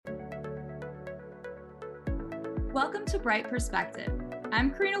Welcome to Bright Perspective.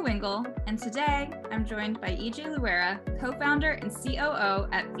 I'm Karina Wingle, and today I'm joined by EJ Luera, co-founder and COO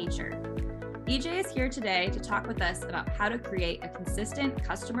at Feature. EJ is here today to talk with us about how to create a consistent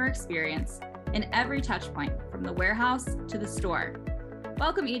customer experience in every touch point, from the warehouse to the store.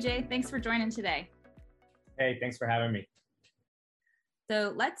 Welcome, EJ. Thanks for joining today. Hey, thanks for having me.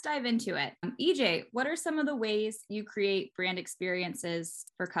 So let's dive into it. EJ, what are some of the ways you create brand experiences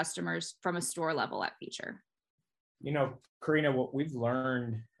for customers from a store level at Feature? You know, Karina, what we've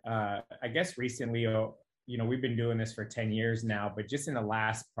learned, I guess recently, we've been doing this for 10 years now, but just in the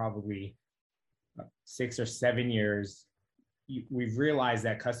last probably 6 or 7 years, we've realized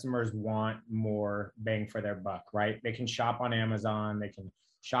that customers want more bang for their buck, right? They can shop on Amazon, they can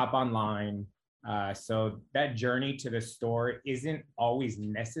shop online. So that journey to the store isn't always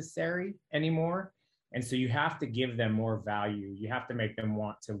necessary anymore. And so you have to give them more value. You have to make them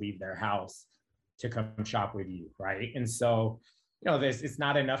want to leave their house to come shop with you, right? And so, it's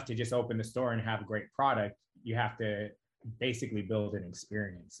not enough to just open the store and have a great product. You have to basically build an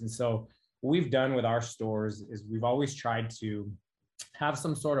experience. And so what we've done with our stores is we've always tried to have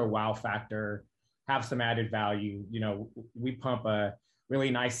some sort of wow factor, have some added value. We pump a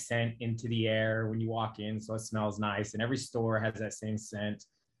really nice scent into the air when you walk in, so it smells nice. And every store has that same scent.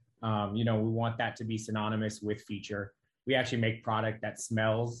 We want that to be synonymous with Feature. We actually make product that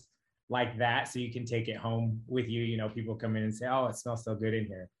smells like that, so you can take it home with you. People come in and say, "Oh, it smells so good in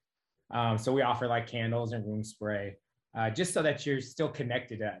here." So we offer like candles and room spray, just so that you're still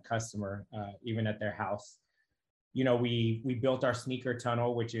connected to that customer, even at their house. We built our sneaker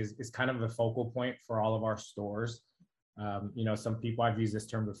tunnel, which is kind of the focal point for all of our stores. Some people, I've used this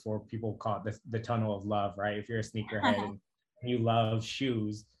term before, people call it the tunnel of love, right? If you're a sneakerhead and you love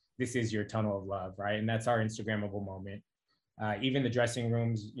shoes, this is your tunnel of love, right? And that's our Instagrammable moment. Even the dressing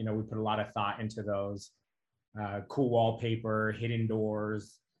rooms, we put a lot of thought into those. Cool wallpaper, hidden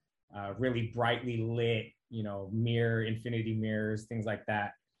doors, really brightly lit, infinity mirrors, things like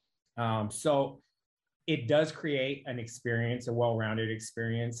that. So it does create an experience, a well-rounded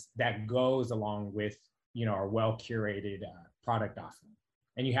experience that goes along with, our well-curated product offering.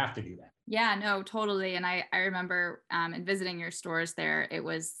 And you have to do that. Yeah, no, totally. And I remember in visiting your stores there, it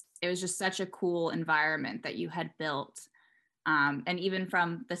was just such a cool environment that you had built. And even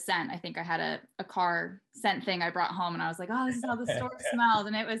from the scent, I think I had a car scent thing I brought home, and I was like, "Oh, this is how the store smelled,"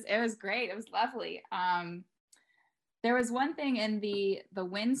 and it was great. It was lovely. There was one thing in the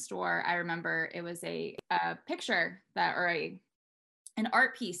Wynn store. I remember it was a picture an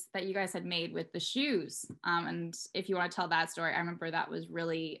art piece that you guys had made with the shoes. And if you want to tell that story, I remember that was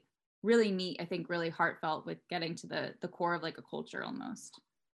really, really neat. I think really heartfelt, with getting to the core of like a culture almost.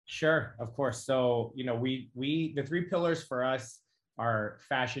 Sure, of course. So, we the three pillars for us are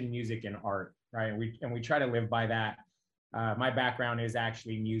fashion, music, and art, right? And we try to live by that. My background is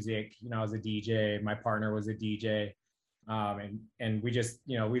actually music. I was a DJ. My partner was a DJ, and we just,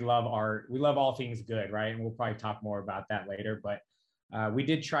 we love art. We love all things good, right? And we'll probably talk more about that later. But we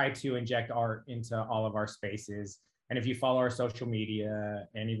did try to inject art into all of our spaces. And if you follow our social media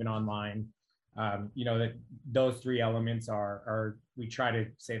and even online, that those three elements are we try to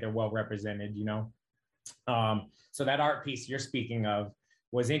say they're well represented. So that art piece you're speaking of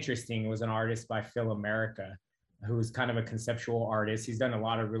was interesting. It was an artist by Phil America, who's kind of a conceptual artist. He's done a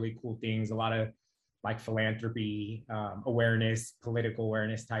lot of really cool things, a lot of like philanthropy, awareness, political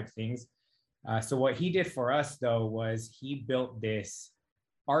awareness type things. So what he did for us, though, was he built this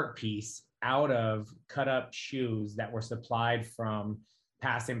art piece out of cut up shoes that were supplied from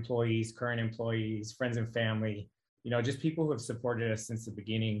past employees, current employees, friends and family, just people who have supported us since the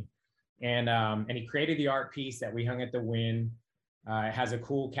beginning. And he created the art piece that we hung at the Wynn. It has a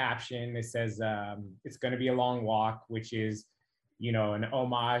cool caption. It says, "It's going to be a long walk," which is, an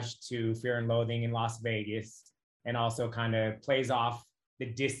homage to Fear and Loathing in Las Vegas, and also kind of plays off the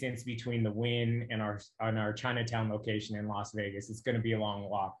distance between the Wynn and our Chinatown location in Las Vegas. It's going to be a long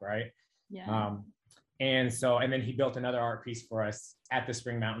walk, right? Yeah. And then he built another art piece for us at the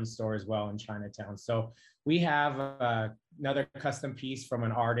Spring Mountain store as well in Chinatown. So we have another custom piece from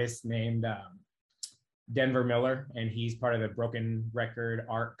an artist named Denver Miller, and he's part of the Broken Record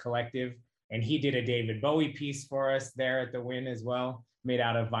Art Collective. And he did a David Bowie piece for us there at the Wynn as well, made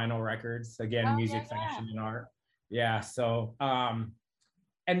out of vinyl records. Again, music, fashion, and art. Yeah. So,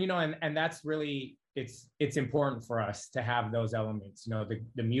 and that's really, it's important for us to have those elements,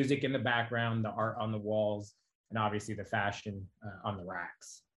 the music in the background, the art on the walls, and obviously the fashion on the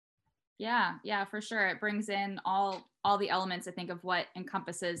racks. Yeah, for sure. It brings in all the elements, I think, of what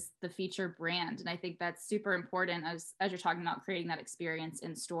encompasses the feature brand. And I think that's super important as you're talking about creating that experience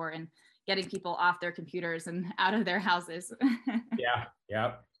in store and getting people off their computers and out of their houses. Yeah,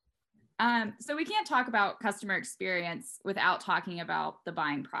 yeah. So we can't talk about customer experience without talking about the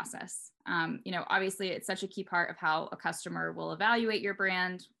buying process. Obviously it's such a key part of how a customer will evaluate your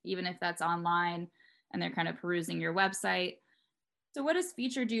brand, even if that's online and they're kind of perusing your website. So what does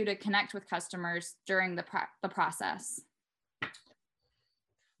Feature do to connect with customers during the process?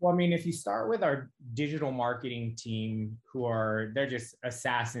 Well, I mean, if you start with our digital marketing team, they're just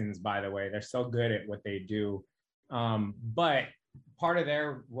assassins, by the way. They're so good at what they do. But part of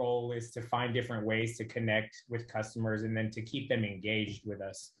their role is to find different ways to connect with customers and then to keep them engaged with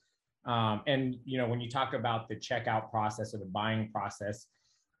us. And when you talk about the checkout process or the buying process,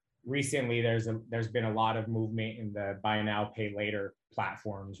 recently there's been a lot of movement in the buy now, pay later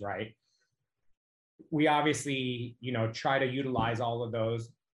platforms, right? We obviously, try to utilize all of those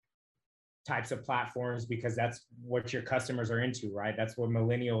types of platforms because that's what your customers are into, right? That's what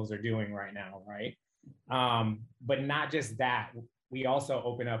millennials are doing right now, right? But not just that, we also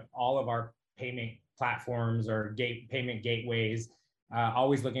open up all of our payment platforms or payment gateways,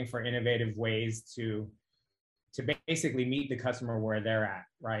 always looking for innovative ways to basically meet the customer where they're at,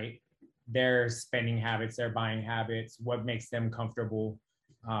 right? Their spending habits, their buying habits, what makes them comfortable.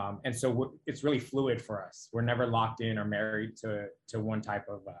 And so it's really fluid for us. We're never locked in or married to one type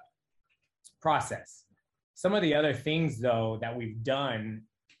of process. Some of the other things, though, that we've done,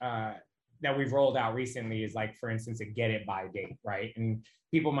 that we've rolled out recently is, like, for instance, a get it by date, right? And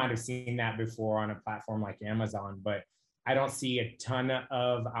people might have seen that before on a platform like Amazon, but I don't see a ton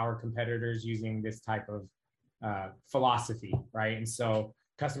of our competitors using this type of philosophy, right? And so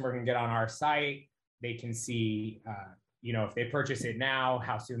customer can get on our site, they can see, if they purchase it now,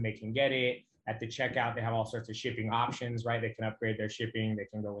 how soon they can get it. At the checkout, they have all sorts of shipping options, right? They can upgrade their shipping, they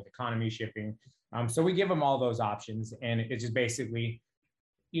can go with economy shipping. So we give them all those options, and it's just basically,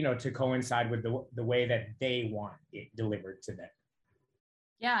 to coincide with the way that they want it delivered to them.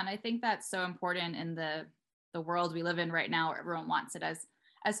 Yeah, and I think that's so important in the world we live in right now, where everyone wants it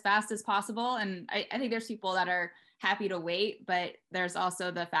as fast as possible. And I think there's people that are happy to wait, but there's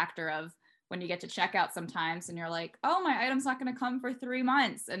also the factor of when you get to checkout sometimes and you're like, oh, my item's not going to come for 3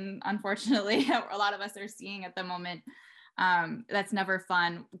 months. And unfortunately, a lot of us are seeing at the moment, that's never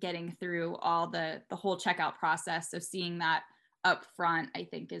fun, getting through all the whole checkout process. So seeing that up front, I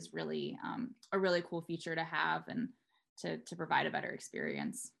think, is really a really cool feature to have and to provide a better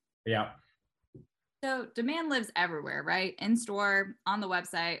experience. Yeah. So demand lives everywhere, right? In store, on the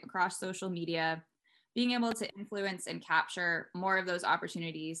website, across social media. Being able to influence and capture more of those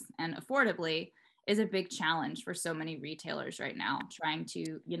opportunities and affordably is a big challenge for so many retailers right now, trying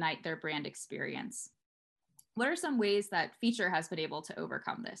to unite their brand experience. What are some ways that Feature has been able to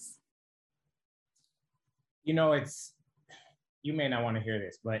overcome this? You may not want to hear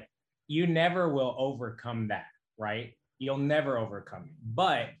this, but you never will overcome that, right? You'll never overcome it.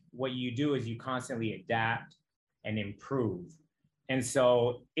 But what you do is you constantly adapt and improve. And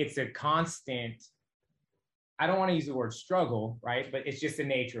so it's a constant, I don't want to use the word struggle, right? But it's just the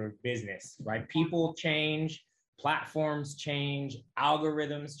nature of business, right? People change, platforms change,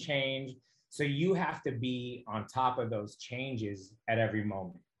 algorithms change. So you have to be on top of those changes at every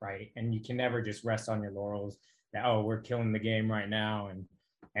moment, right? And you can never just rest on your laurels that, oh, we're killing the game right now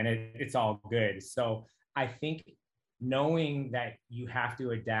and it's all good. So I think knowing that you have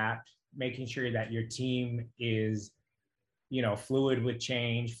to adapt, making sure that your team is, fluid with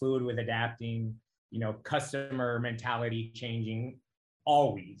change, fluid with adapting, customer mentality changing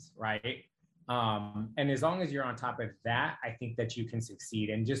always, right? And as long as you're on top of that, I think that you can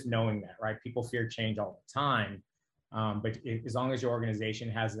succeed. And just knowing that, right? People fear change all the time. But as long as your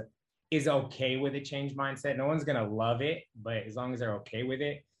organization is okay with a change mindset, no one's going to love it, but as long as they're okay with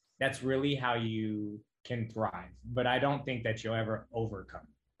it, that's really how you can thrive. But I don't think that you'll ever overcome,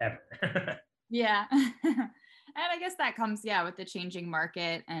 ever. Yeah. And I guess that comes, with the changing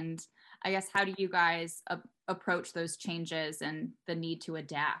market. And I guess, how do you guys approach those changes and the need to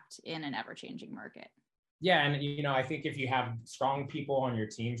adapt in an ever-changing market? Yeah. And, I think if you have strong people on your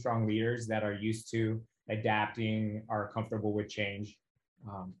team, strong leaders that are used to adapting, are comfortable with change,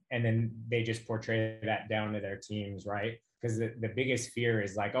 and then they just portray that down to their teams, right? Because the biggest fear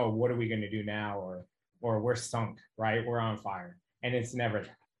is like, oh, what are we going to do now? Or we're sunk, right? We're on fire. And it's never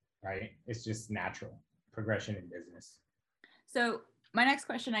that, right? It's just natural progression in business. So my next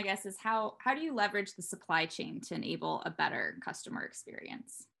question, I guess, is how do you leverage the supply chain to enable a better customer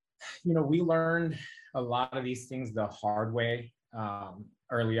experience? We learned a lot of these things the hard way.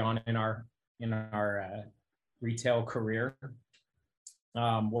 early on in our retail career.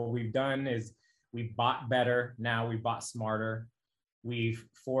 What we've done is we bought better. Now we bought smarter. We've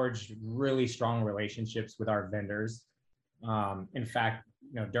forged really strong relationships with our vendors. In fact,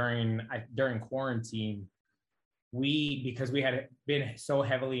 during quarantine, because we had been so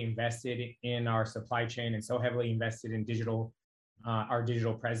heavily invested in our supply chain and so heavily invested in our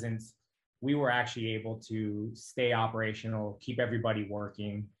digital presence, we were actually able to stay operational, keep everybody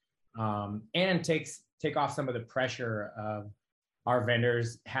working, and take off some of the pressure of our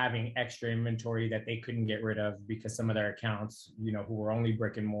vendors having extra inventory that they couldn't get rid of because some of their accounts, who were only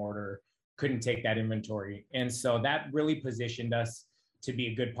brick and mortar, couldn't take that inventory. And so that really positioned us to be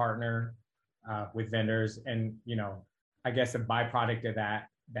a good partner with vendors. And, I guess a byproduct of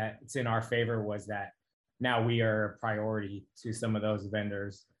that's in our favor was that now we are a priority to some of those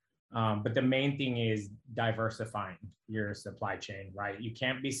vendors. But the main thing is diversifying your supply chain, right? You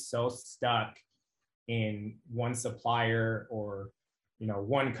can't be so stuck in one supplier or,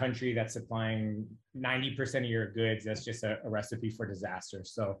 one country that's supplying 90% of your goods. That's just a recipe for disaster.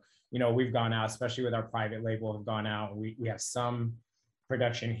 So, we've gone out, especially with our private label, have gone out. We have some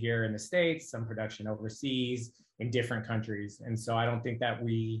production here in the States, some production overseas in different countries. And so I don't think that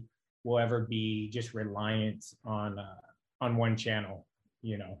we will ever be just reliant on one channel,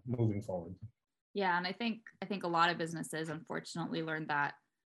 moving forward. Yeah. And I think a lot of businesses unfortunately learned that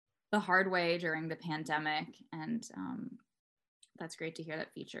the hard way during the pandemic. And that's great to hear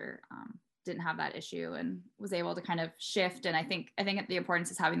that Feature didn't have that issue and was able to kind of shift. And I think the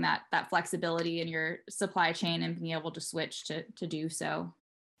importance is having that flexibility in your supply chain and being able to switch to do so.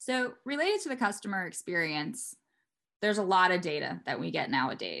 So related to the customer experience, there's a lot of data that we get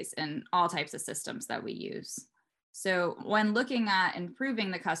nowadays and all types of systems that we use. So when looking at improving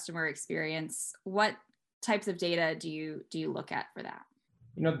the customer experience, what types of data do you look at for that?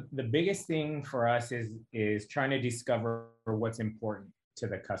 The biggest thing for us is trying to discover what's important to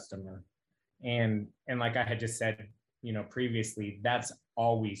the customer. And like I had just said, previously, that's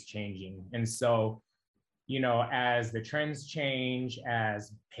always changing. And so, as the trends change,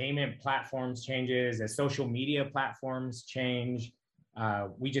 as payment platforms changes, as social media platforms change,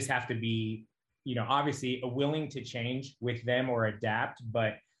 we just have to be, obviously willing to change with them or adapt,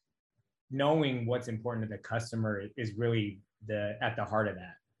 but knowing what's important to the customer is really at the heart of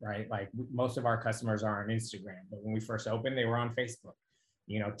that, right? Like most of our customers are on Instagram, but when we first opened, they were on Facebook.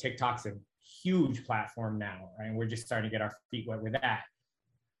 TikTok's a huge platform now, right? And we're just starting to get our feet wet with that.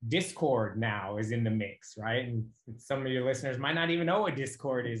 Discord now is in the mix, right? And some of your listeners might not even know what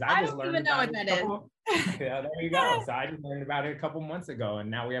Discord is. I just learned about it. Yeah, there you go. So I just learned about it a couple months ago, and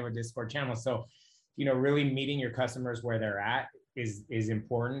now we have a Discord channel. So, really meeting your customers where they're at is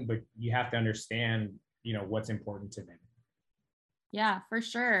important, but you have to understand, what's important to them. Yeah, for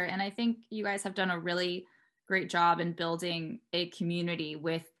sure. And I think you guys have done a really great job in building a community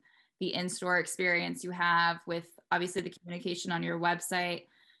with the in-store experience you have, with obviously the communication on your website.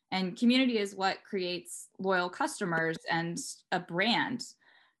 And community is what creates loyal customers and a brand.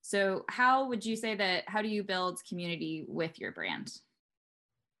 So how do you build community with your brand?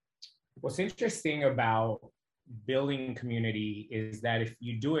 What's interesting about building community is that if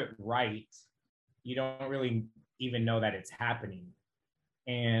you do it right, you don't really even know that it's happening.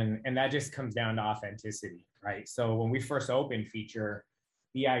 And that just comes down to authenticity, right? So when we first opened Feature,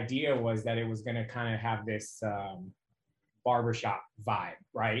 the idea was that it was going to kind of have this barbershop vibe,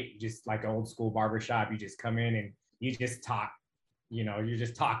 right? Just like an old school barbershop, you just come in and you just talk, you're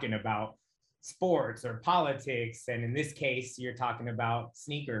just talking about sports or politics. And in this case, you're talking about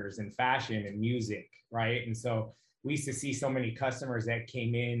sneakers and fashion and music, right? And so we used to see so many customers that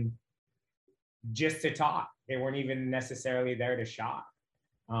came in just to talk. They weren't even necessarily there to shop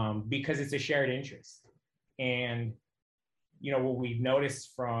because it's a shared interest. And, what we've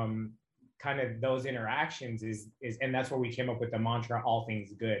noticed from kind of those interactions is, and that's where we came up with the mantra, all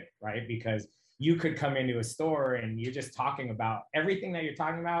things good, right? Because you could come into a store and you're just talking about everything that you're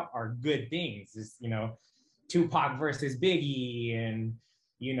talking about are good things. It's, Tupac versus Biggie and,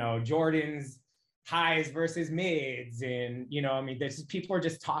 Jordan's highs versus mids. And, people are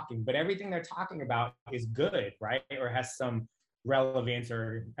just talking, but everything they're talking about is good, right? Or has some relevance,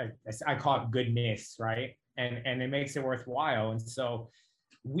 or I call it goodness, right? And it makes it worthwhile. And so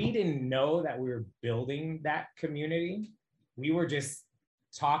we didn't know that we were building that community. We were just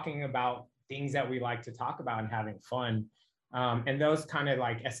talking about things that we like to talk about and having fun. And those kind of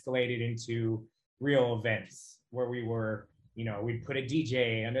like escalated into real events where we were, we'd put a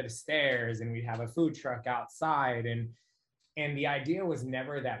DJ under the stairs and we'd have a food truck outside. And the idea was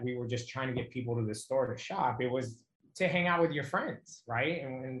never that we were just trying to get people to the store to shop. It was to hang out with your friends, right?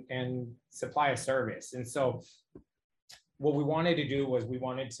 And supply a service. And so what we wanted to do was we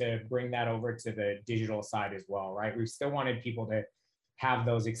wanted to bring that over to the digital side as well, right? We still wanted people to have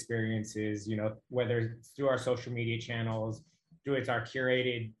those experiences, you know, whether it's through our social media channels, through it's our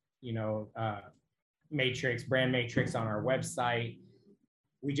curated, you know, matrix, brand matrix on our website.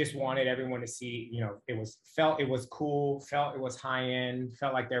 We just wanted everyone to see, you know, it was cool, felt it was high end,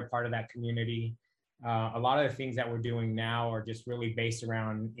 felt like they're part of that community. A lot of the things that we're doing now are just really based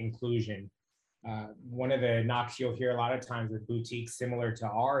around inclusion. One of the knocks you'll hear a lot of times with boutiques similar to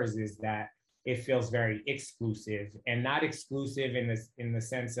ours is that it feels very exclusive, and not exclusive in the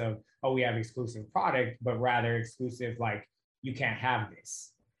sense of, oh, we have exclusive product, but rather exclusive like you can't have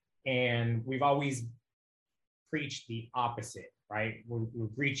this. And we've always preached the opposite, right? We'll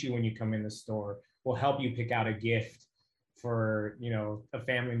greet you when you come in the store. We'll help you pick out a gift for, you know, a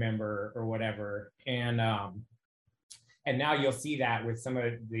family member or whatever. And now you'll see that with some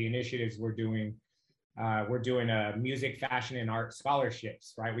of the initiatives we're doing. We're doing a music, fashion, and art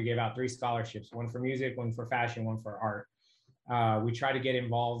scholarships, right? We gave out 3 scholarships, one for music, one for fashion, one for art. We try to get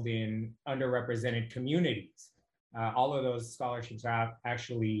involved in underrepresented communities. All of those scholarships are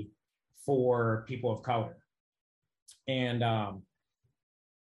actually for people of color. And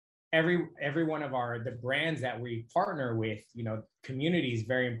every one of the brands that we partner with, you know, community is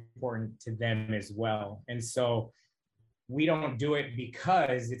very important to them as well. And so we don't do it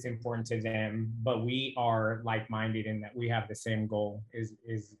because it's important to them, but we are like-minded in that we have the same goal,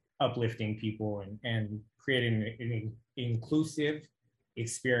 is uplifting people and creating an inclusive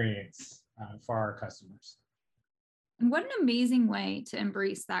experience for our customers. And what an amazing way to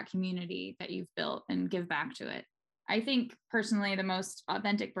embrace that community that you've built and give back to it. I think personally, the most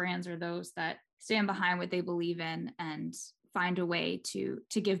authentic brands are those that stand behind what they believe in and find a way to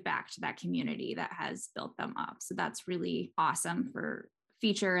give back to that community that has built them up. So that's really awesome for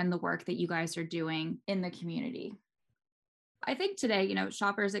Feature and the work that you guys are doing in the community. I think today, you know,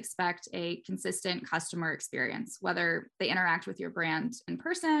 shoppers expect a consistent customer experience, whether they interact with your brand in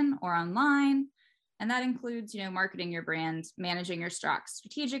person or online. And that includes, you know, marketing your brand, managing your stock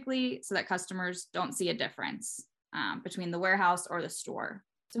strategically so that customers don't see a difference between the warehouse or the store.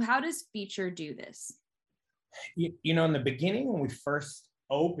 So how does Feature do this? You know, in the beginning, when we first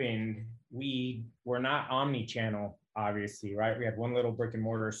opened, we were not omni-channel, obviously, right? We had one little brick and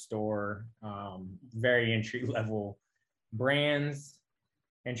mortar store, very entry level brands,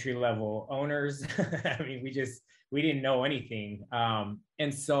 entry level owners. I mean, we didn't know anything.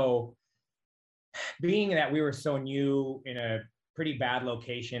 And so being that we were so new in a pretty bad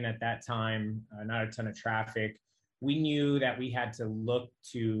location at that time, not a ton of traffic, we knew that we had to look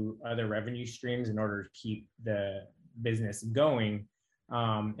to other revenue streams in order to keep the business going.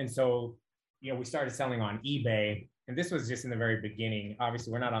 And so, you know, we started selling on eBay, and this was just in the very beginning.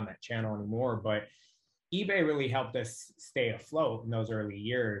 Obviously, we're not on that channel anymore, but eBay really helped us stay afloat in those early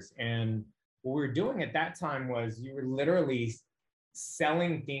years. And what we were doing at that time was you were literally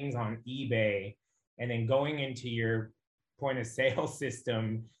selling things on eBay and then going into your point of sale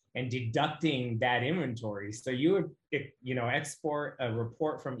system and deducting that inventory. So you would, you know, export a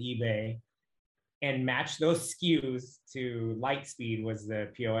report from eBay and match those SKUs to Lightspeed, was the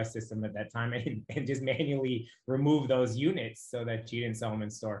POS system at that time, and just manually remove those units so that you didn't sell them in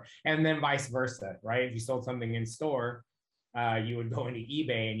store. And then vice versa, right? If you sold something in store, you would go into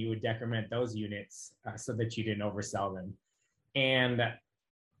eBay and you would decrement those units so that you didn't oversell them. And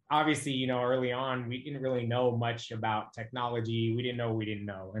obviously, you know, early on, we didn't really know much about technology. We didn't know what we didn't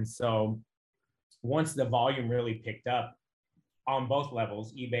know. And so once the volume really picked up on both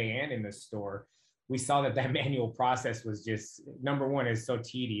levels, eBay and in the store, we saw that manual process was just, number one, is so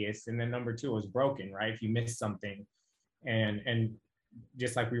tedious. And then number two, was broken, right? If you miss something, and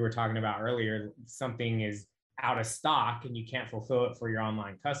just like we were talking about earlier, something is out of stock and you can't fulfill it for your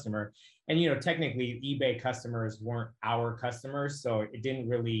online customer. And, you know, technically eBay customers weren't our customers, so it didn't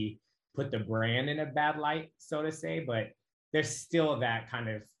really put the brand in a bad light, so to say, but there's still that kind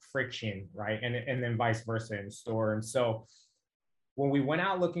of friction, right? And then vice versa in store. And so when we went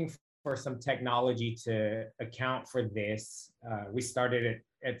out looking for some technology to account for this, we started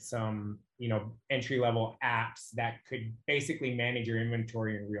at some, you know, entry-level apps that could basically manage your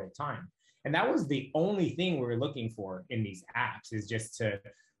inventory in real time. And that was the only thing we were looking for in these apps, is just to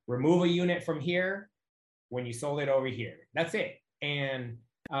remove a unit from here when you sold it over here. That's it. And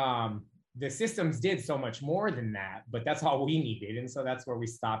the systems did so much more than that, but that's all we needed. And so that's where we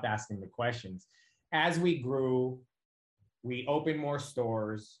stopped asking the questions. As we grew, we opened more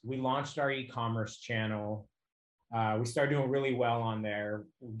stores. We launched our e-commerce channel. We started doing really well on there.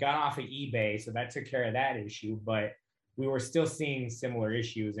 We got off of eBay, so that took care of that issue. But we were still seeing similar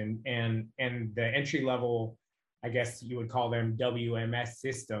issues, and the entry level, I guess you would call them WMS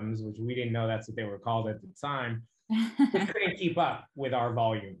systems, which we didn't know that's what they were called at the time. We couldn't keep up with our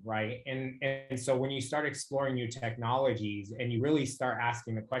volume, right? And so when you start exploring new technologies and you really start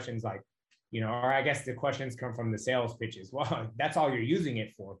asking the questions like, or I guess the questions come from the sales pitches. Well, that's all you're using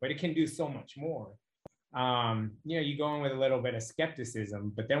it for, but it can do so much more. You go in with a little bit of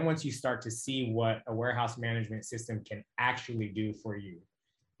skepticism, but then once you start to see what a warehouse management system can actually do for you,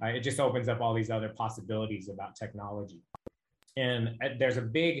 it just opens up all these other possibilities about technology. And there's a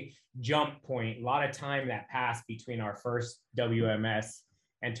big jump point, a lot of time that passed between our first WMS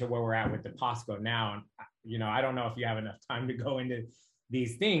and to where we're at with the POSCO now. And, I don't know if you have enough time to go into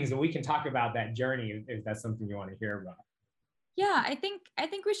these things, and we can talk about that journey if that's something you want to hear about. Yeah, I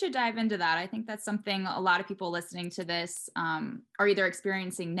think we should dive into that. I think that's something a lot of people listening to this are either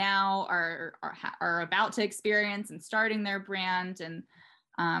experiencing now or are about to experience and starting their brand. And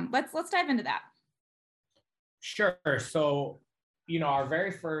let's dive into that. Sure. So, our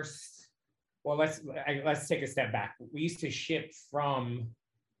very first, well, let's take a step back. We used to ship from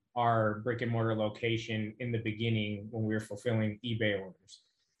our brick and mortar location in the beginning when we were fulfilling eBay orders.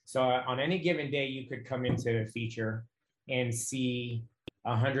 So on any given day, you could come into the feature and see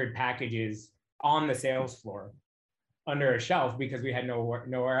 100 packages on the sales floor under a shelf because we had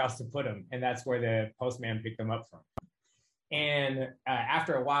nowhere else to put them. And that's where the postman picked them up from. And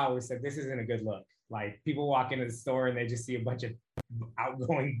after a while, we said, this isn't a good look. Like, people walk into the store and they just see a bunch of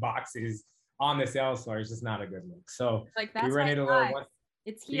outgoing boxes on the sales floor. It's just not a good look. So like, that's we ran into a little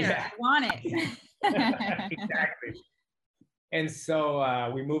it's here. Yeah. I want it. Exactly. And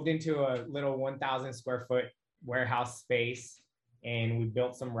so we moved into a little 1,000 square foot warehouse space, and we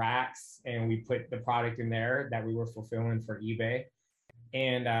built some racks and we put the product in there that we were fulfilling for eBay.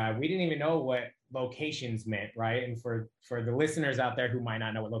 And we didn't even know what locations meant, right? And for the listeners out there who might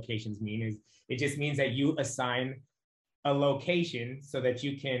not know what locations mean, is it just means that you assign a location so that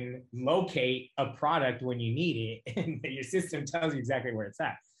you can locate a product when you need it, and your system tells you exactly where it's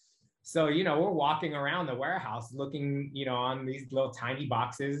at. So, we're walking around the warehouse looking, on these little tiny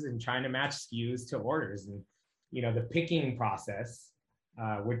boxes and trying to match SKUs to orders. And, the picking process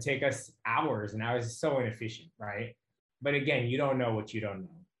would take us hours, and I was so inefficient, right? But again, you don't know what you don't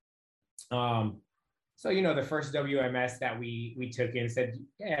know. So, the first WMS that we took in said,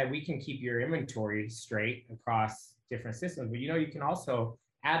 yeah, we can keep your inventory straight across different systems, but you can also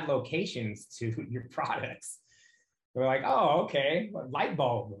add locations to your products. We're like, oh, okay, light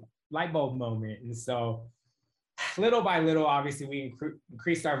bulb moment. And so little by little, obviously, we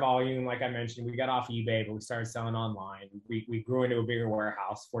increased our volume. Like I mentioned, we got off eBay, but we started selling online. We grew into a bigger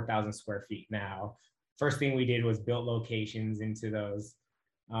warehouse, 4,000 square feet now. First thing we did was build locations into those,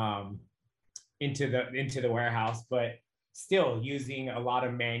 into the warehouse, but still using a lot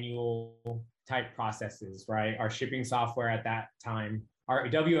of manual type processes, right? Our shipping software at that time, our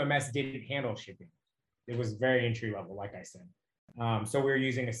WMS didn't handle shipping. It was very entry level, like I said. So we were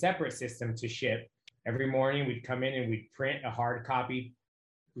using a separate system to ship. Every morning we'd come in and we'd print a hard copy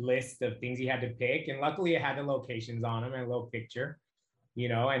list of things you had to pick. And luckily it had the locations on them and a little picture,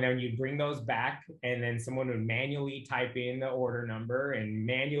 and then you'd bring those back, and then someone would manually type in the order number and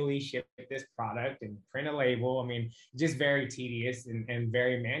manually ship this product and print a label. I mean, just very tedious and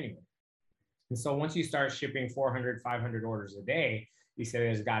very manual. And so once you start shipping 400, 500 orders a day, you say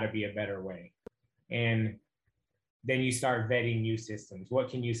there's got to be a better way. And then you start vetting new systems. What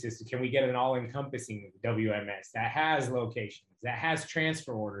can we get an all-encompassing WMS that has locations, that has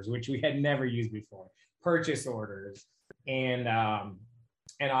transfer orders, which we had never used before, purchase orders, and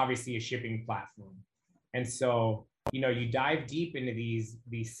obviously a shipping platform. And so, you dive deep into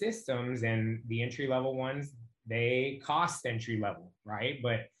these systems, and the entry-level ones, they cost entry level, right?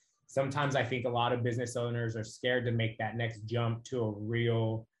 But sometimes I think a lot of business owners are scared to make that next jump to a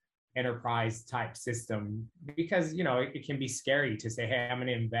real enterprise type system because, it can be scary to say, hey, I'm going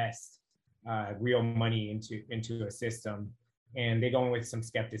to invest real money into a system. And they go in with some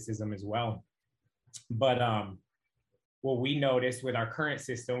skepticism as well. But what we noticed with our current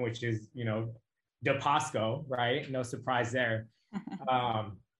system, which is, DePosco, right? No surprise there.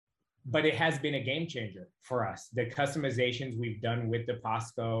 But it has been a game changer for us. The customizations we've done with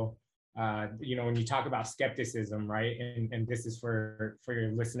DePosco, when you talk about skepticism, right? And this is for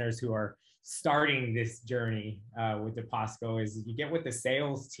your listeners who are starting this journey with DePosco, is you get with the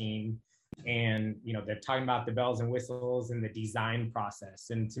sales team and, they're talking about the bells and whistles and the design process.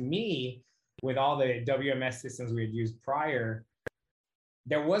 And to me, with all the WMS systems we had used prior,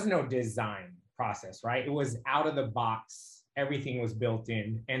 there was no design process, right? It was out of the box everything was built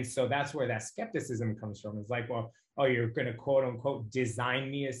in. And so that's where that skepticism comes from. It's like, well, oh, you're going to quote unquote design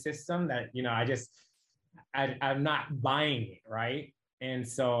me a system that, I'm not buying it, right? And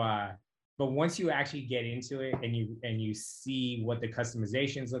so, but once you actually get into it and you see what the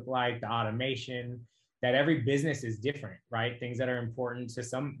customizations look like, the automation, that every business is different, right? Things that are important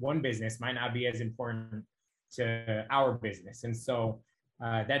to one business might not be as important to our business. And so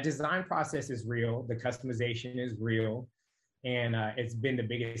that design process is real. The customization is real. And it's been the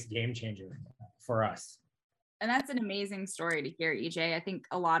biggest game changer for us. And that's an amazing story to hear, EJ. I think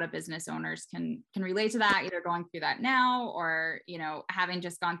a lot of business owners can relate to that, either going through that now or, having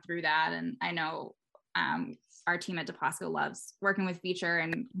just gone through that. And I know our team at DePosco loves working with Feature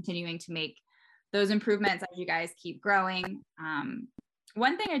and continuing to make those improvements as you guys keep growing.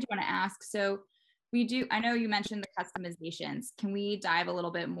 One thing I do want to ask, so I know you mentioned the customizations. Can we dive a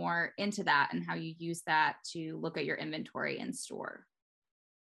little bit more into that and how you use that to look at your inventory in store?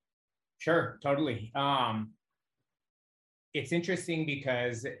 Sure, totally. It's interesting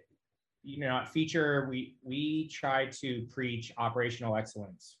because, at Feature, we try to preach operational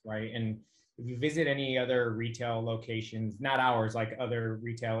excellence, right? And if you visit any other retail locations, not ours, like other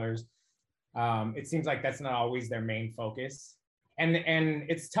retailers, it seems like that's not always their main focus. And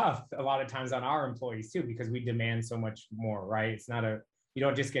it's tough a lot of times on our employees too, because we demand so much more, right? You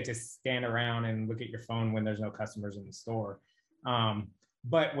don't just get to stand around and look at your phone when there's no customers in the store.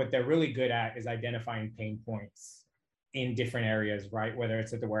 But what they're really good at is identifying pain points in different areas, right? Whether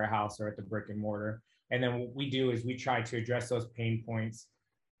it's at the warehouse or at the brick and mortar. And then what we do is we try to address those pain points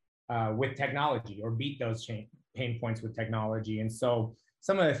with technology, or beat those pain points with technology. And so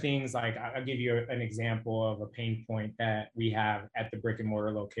some of the things, like I'll give you an example of a pain point that we have at the brick and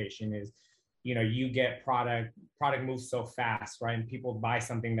mortar location is, you get product moves so fast, right? And people buy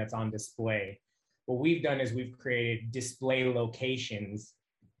something that's on display. What we've done is we've created display locations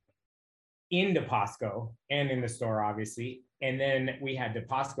in DePosco and in the store, obviously. And then we had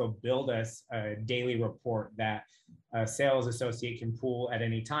DePosco build us a daily report that a sales associate can pull at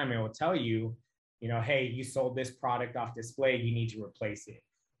any time. And it will tell you, hey, you sold this product off display, you need to replace it.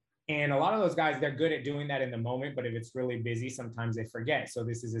 And a lot of those guys, they're good at doing that in the moment, but if it's really busy, sometimes they forget. So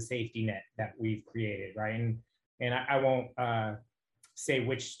this is a safety net that we've created, right? And I won't say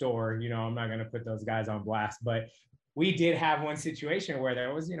which store, I'm not going to put those guys on blast, but we did have one situation where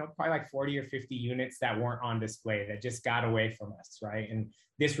there was, probably like 40 or 50 units that weren't on display that just got away from us, right? And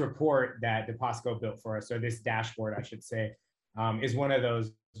this report that DePosco built for us, or this dashboard, I should say, is one of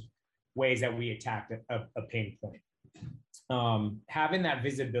those ways that we attacked a pain point. Having that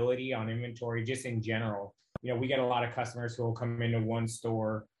visibility on inventory, just in general, we get a lot of customers who will come into one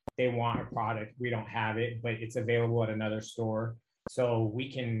store, they want a product, we don't have it, but it's available at another store. So we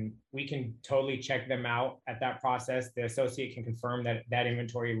can totally check them out at that process. The associate can confirm that that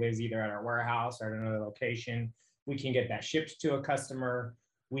inventory lives either at our warehouse or at another location. We can get that shipped to a customer.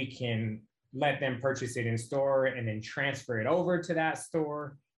 We can let them purchase it in store and then transfer it over to that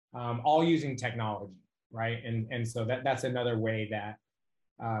store, all using technology, right? And so that's another way that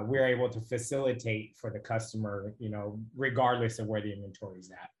we're able to facilitate for the customer, regardless of where the inventory is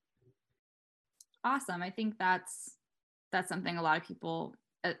at. Awesome. I think that's something a lot of people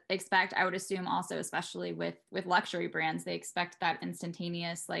expect. I would assume also, especially with luxury brands, they expect that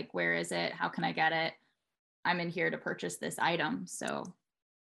instantaneous, like, where is it? How can I get it? I'm in here to purchase this item. So.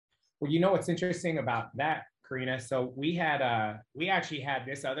 Well, what's interesting about that, Karina? So we actually had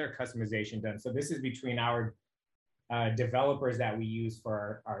this other customization done. So this is between our developers that we use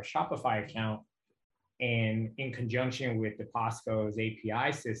for our Shopify account, and in conjunction with DePosco's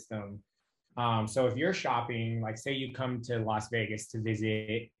API system. So if you're shopping, like say you come to Las Vegas to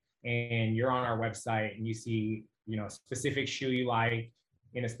visit and you're on our website and you see, a specific shoe you like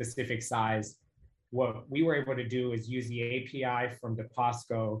in a specific size, what we were able to do is use the API from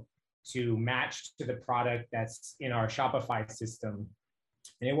DePosco to match to the product that's in our Shopify system.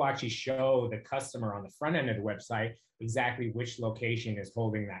 And it will actually show the customer on the front end of the website exactly which location is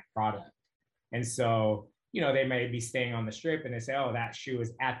holding that product. And so, they may be staying on the strip and they say, oh, that shoe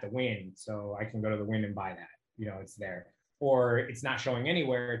is at the Wynn, so I can go to the Wynn and buy that. It's there. Or it's not showing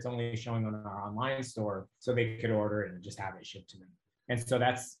anywhere, it's only showing on our online store, so they could order it and just have it shipped to them. And so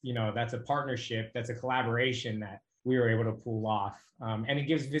that's a partnership, that's a collaboration that we were able to pull off. And it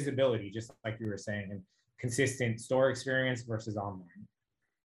gives visibility, just like you were saying, and consistent store experience versus online.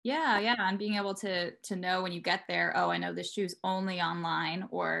 Yeah. And being able to know when you get there, oh, I know this shoe's only online,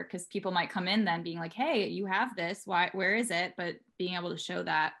 or because people might come in then being like, hey, you have this, where is it? But being able to show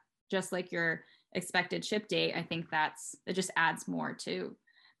that, just like your expected ship date, I think it just adds more to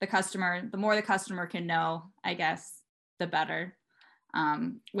the customer. The more the customer can know, I guess, the better,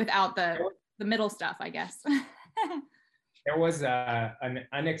 without the middle stuff, I guess. There was an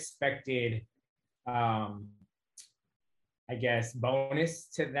unexpected, I guess, bonus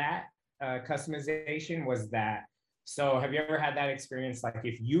to that customization was that. So have you ever had that experience? Like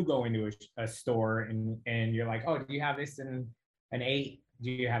if you go into a store and you're like, oh, do you have this in an 8?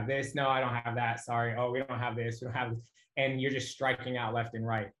 Do you have this? No, I don't have that. Sorry. Oh, we don't have this. We don't have this. And you're just striking out left and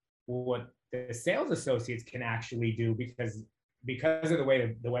right. What the sales associates can actually do, because of the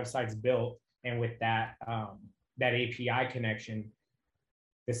way the website's built, and with that that API connection,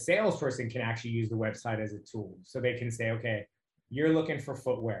 the salesperson can actually use the website as a tool. So they can say, okay, you're looking for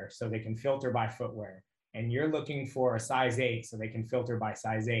footwear, so they can filter by footwear. And you're looking for a size 8, so they can filter by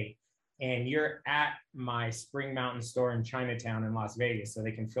size 8. And you're at my Spring Mountain store in Chinatown in Las Vegas, so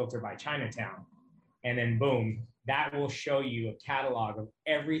they can filter by Chinatown. And then boom, that will show you a catalog of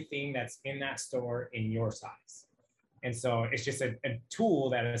everything that's in that store in your size. And so it's just a tool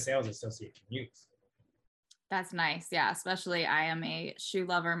that a sales associate can use. That's nice. Yeah. Especially I am a shoe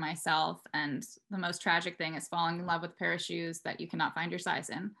lover myself. And the most tragic thing is falling in love with a pair of shoes that you cannot find your size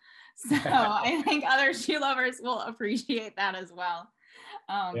in. So I think other shoe lovers will appreciate that as well.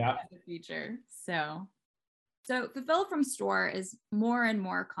 As a feature. So fulfill from store is more and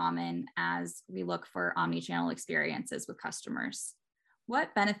more common as we look for omni-channel experiences with customers.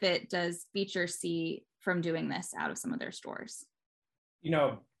 What benefit does Feature see from doing this out of some of their stores?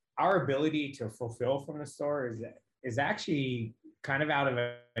 Our ability to fulfill from the store is actually kind of out of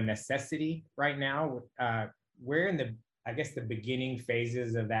a necessity right now. We're in the beginning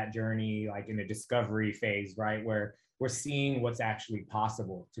phases of that journey, like in the discovery phase, right? Where we're seeing what's actually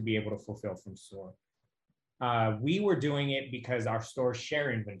possible to be able to fulfill from store. We were doing it because our stores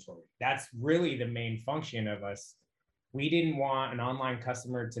share inventory. That's really the main function of us. We didn't want an online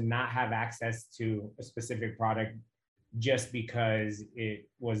customer to not have access to a specific product just because it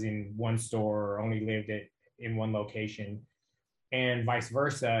was in one store or only lived in one location. And vice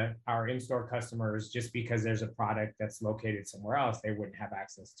versa, our in-store customers, just because there's a product that's located somewhere else, they wouldn't have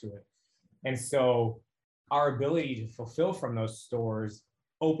access to it. And so our ability to fulfill from those stores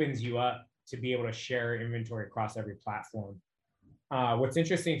opens you up to be able to share inventory across every platform. What's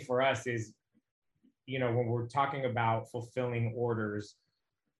interesting for us is, when we're talking about fulfilling orders,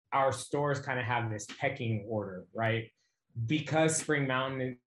 our stores kind of have this pecking order, right? Because Spring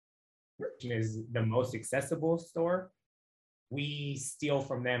Mountain is the most accessible store, we steal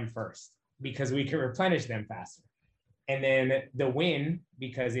from them first because we can replenish them faster. And then the Wynn,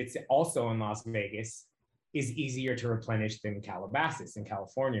 because it's also in Las Vegas, is easier to replenish than Calabasas in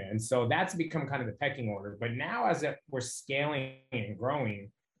California. And so that's become kind of the pecking order. But now as we're scaling and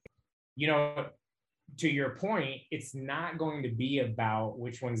growing, to your point, it's not going to be about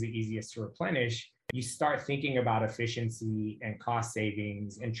which one's the easiest to replenish. You start thinking about efficiency and cost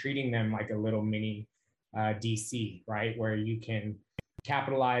savings and treating them like a little mini DC, right? Where you can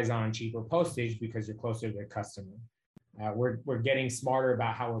capitalize on cheaper postage because you're closer to the customer. We're getting smarter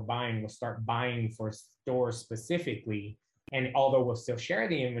about how we're buying. We'll start buying for stores specifically. And although we'll still share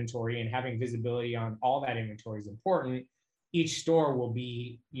the inventory, and having visibility on all that inventory is important, each store will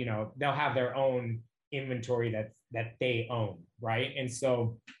be, they'll have their own inventory that they own, right? And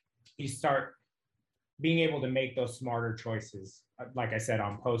so you start being able to make those smarter choices, like I said,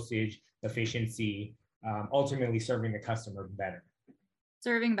 on postage, efficiency, ultimately serving the customer better.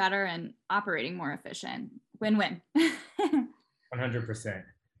 Serving better and operating more efficient. Win-win. 100%.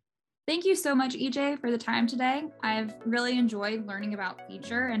 Thank you so much, EJ, for the time today. I've really enjoyed learning about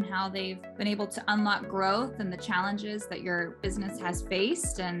Feature and how they've been able to unlock growth and the challenges that your business has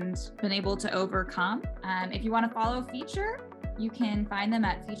faced and been able to overcome. If you want to follow Feature, you can find them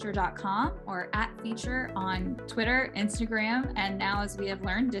at feature.com or at Feature on Twitter, Instagram, and now, as we have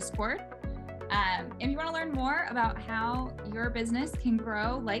learned, Discord. If you want to learn more about how your business can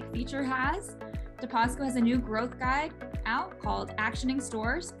grow like Feature has, DePosco has a new growth guide out called Actioning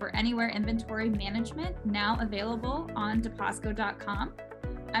Stores for Anywhere Inventory Management, now available on DePosco.com.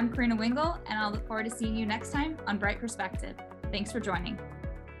 I'm Karina Wingle, and I'll look forward to seeing you next time on Bright Perspective. Thanks for joining.